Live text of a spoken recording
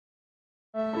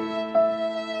It's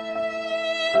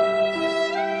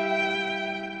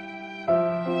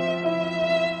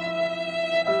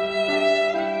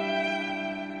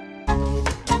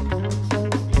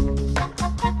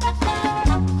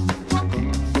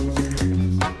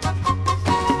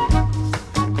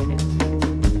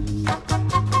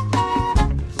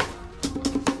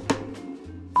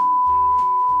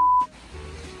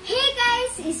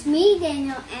me,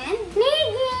 Danielle and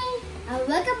Miggy, and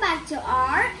welcome back to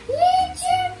our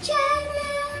YouTube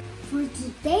channel. For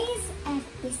today's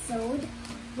episode,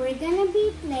 we're gonna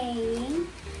be playing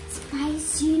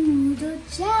Spicy Noodle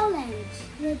Challenge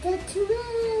with the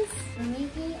Toodles.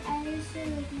 Miggy, are you sure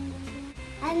with noodles?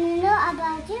 I don't know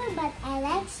about you, but I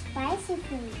like spicy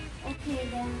food. Okay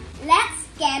then, let's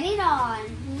get it on.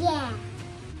 Yeah.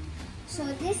 So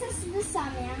this is the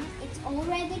samyang. It's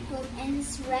already cooked and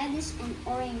it's reddish and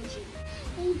orangey.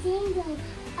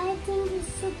 I think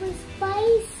it's super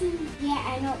spicy. Yeah,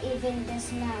 I know, even the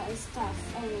smell is tough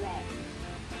and red.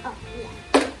 Oh, yeah.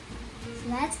 So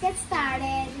let's get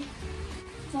started.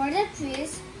 For the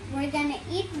twist, we're gonna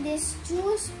eat this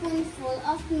 2 spoonfuls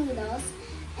of noodles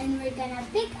and we're gonna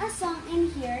pick a song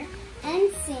in here and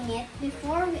sing it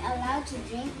before we allow to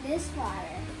drink this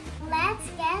water. Let's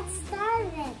get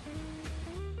started.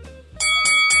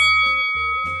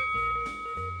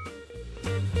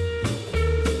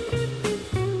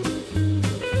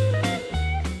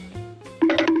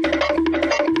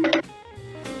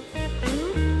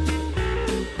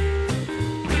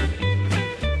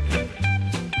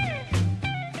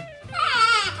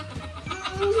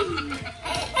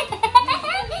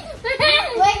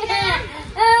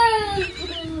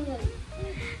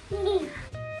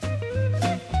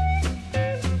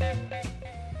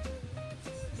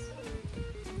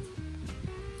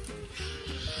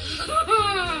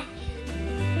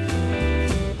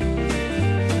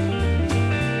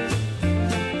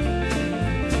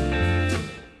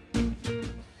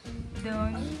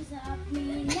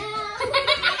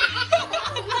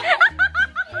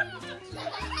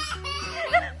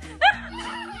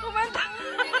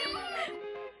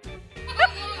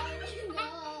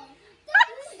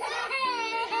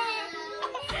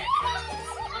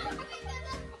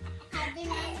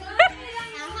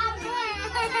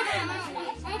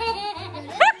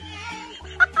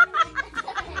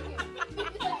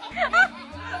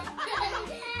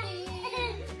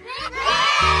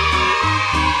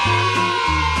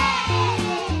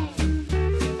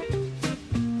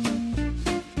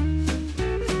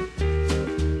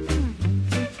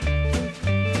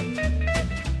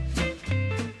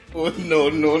 Oh, no,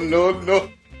 no, no, no.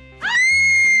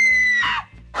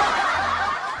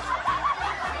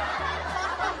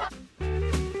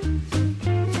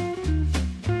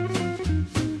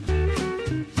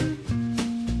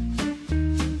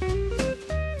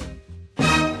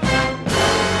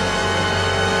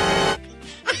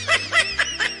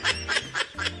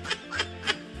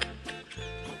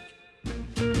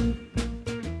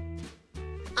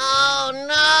 Oh,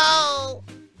 no!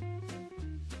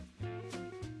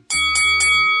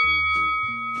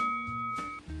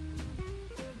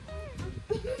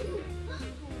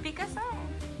 Picasso.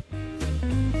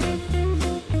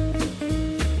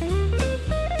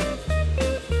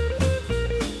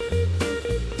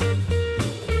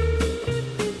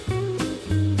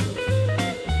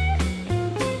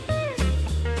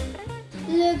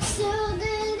 Looks so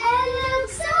good and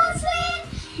looks so sweet.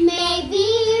 Maybe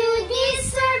you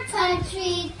deserve a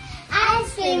treat.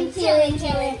 Ice cream, chillin',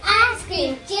 chillin', ice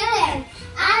cream, chillin',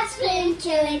 ice cream,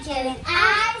 chillin', chillin',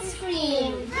 ice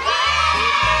cream.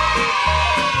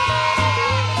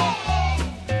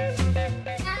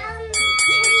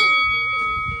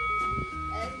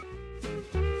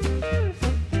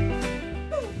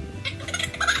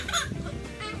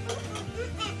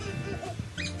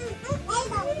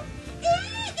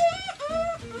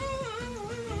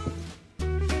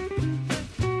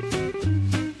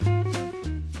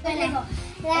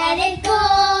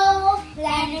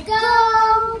 Let it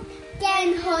go,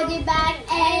 can't hold it back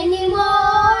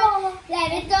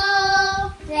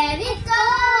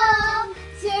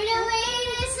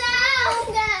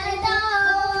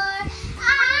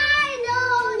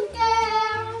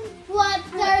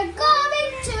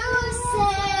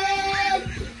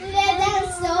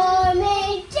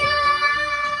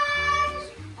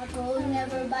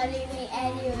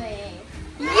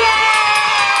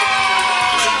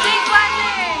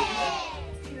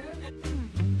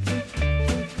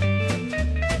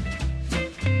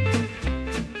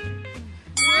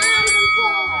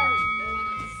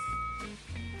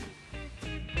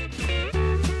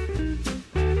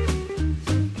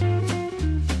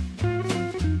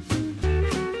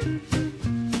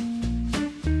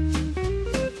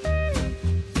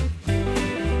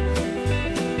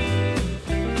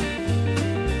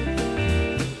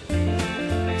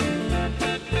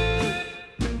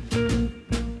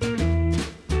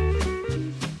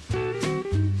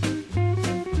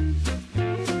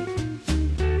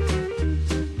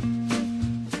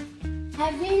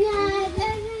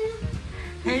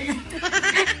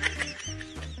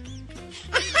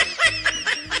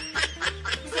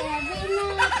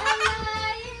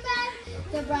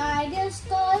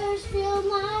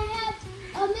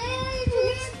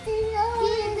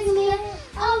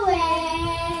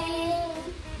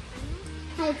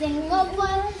think of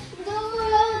what the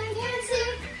world can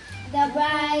see. The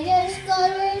brightest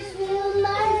colors will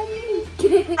light.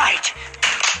 Right.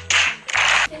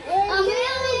 A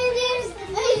million years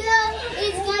later,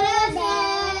 it's gonna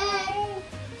take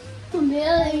a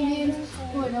million years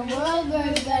for the world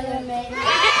we're gonna make.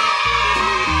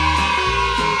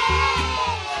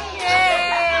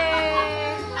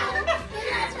 The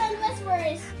last one was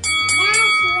worse.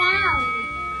 Last round.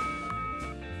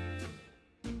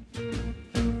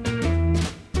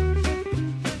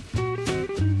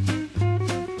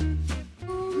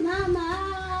 Mama,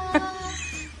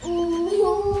 ooh,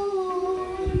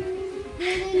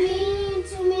 didn't mean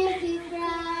to make you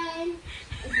cry.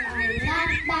 If I'm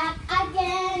not back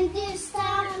again this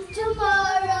time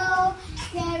tomorrow,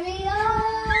 carry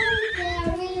on,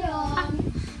 carry on.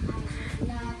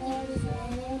 Nothing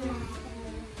really matters.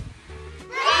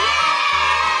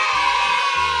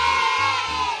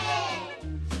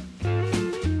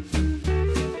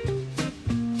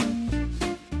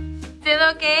 Still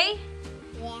okay?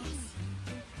 Yes.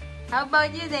 How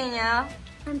about you, Danielle?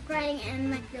 I'm crying and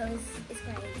my nose is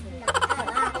crying too.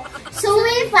 So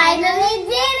we finally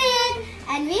did it!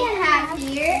 And we have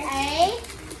here a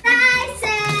prizes!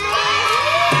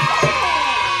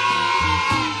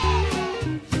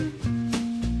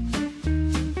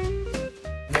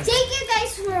 Thank you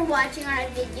guys for watching our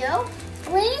video.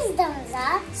 Please thumbs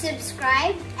up.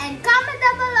 Subscribe and comment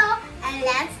down below and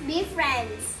let's be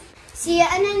friends. See you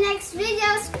in the next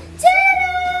videos. Toodles!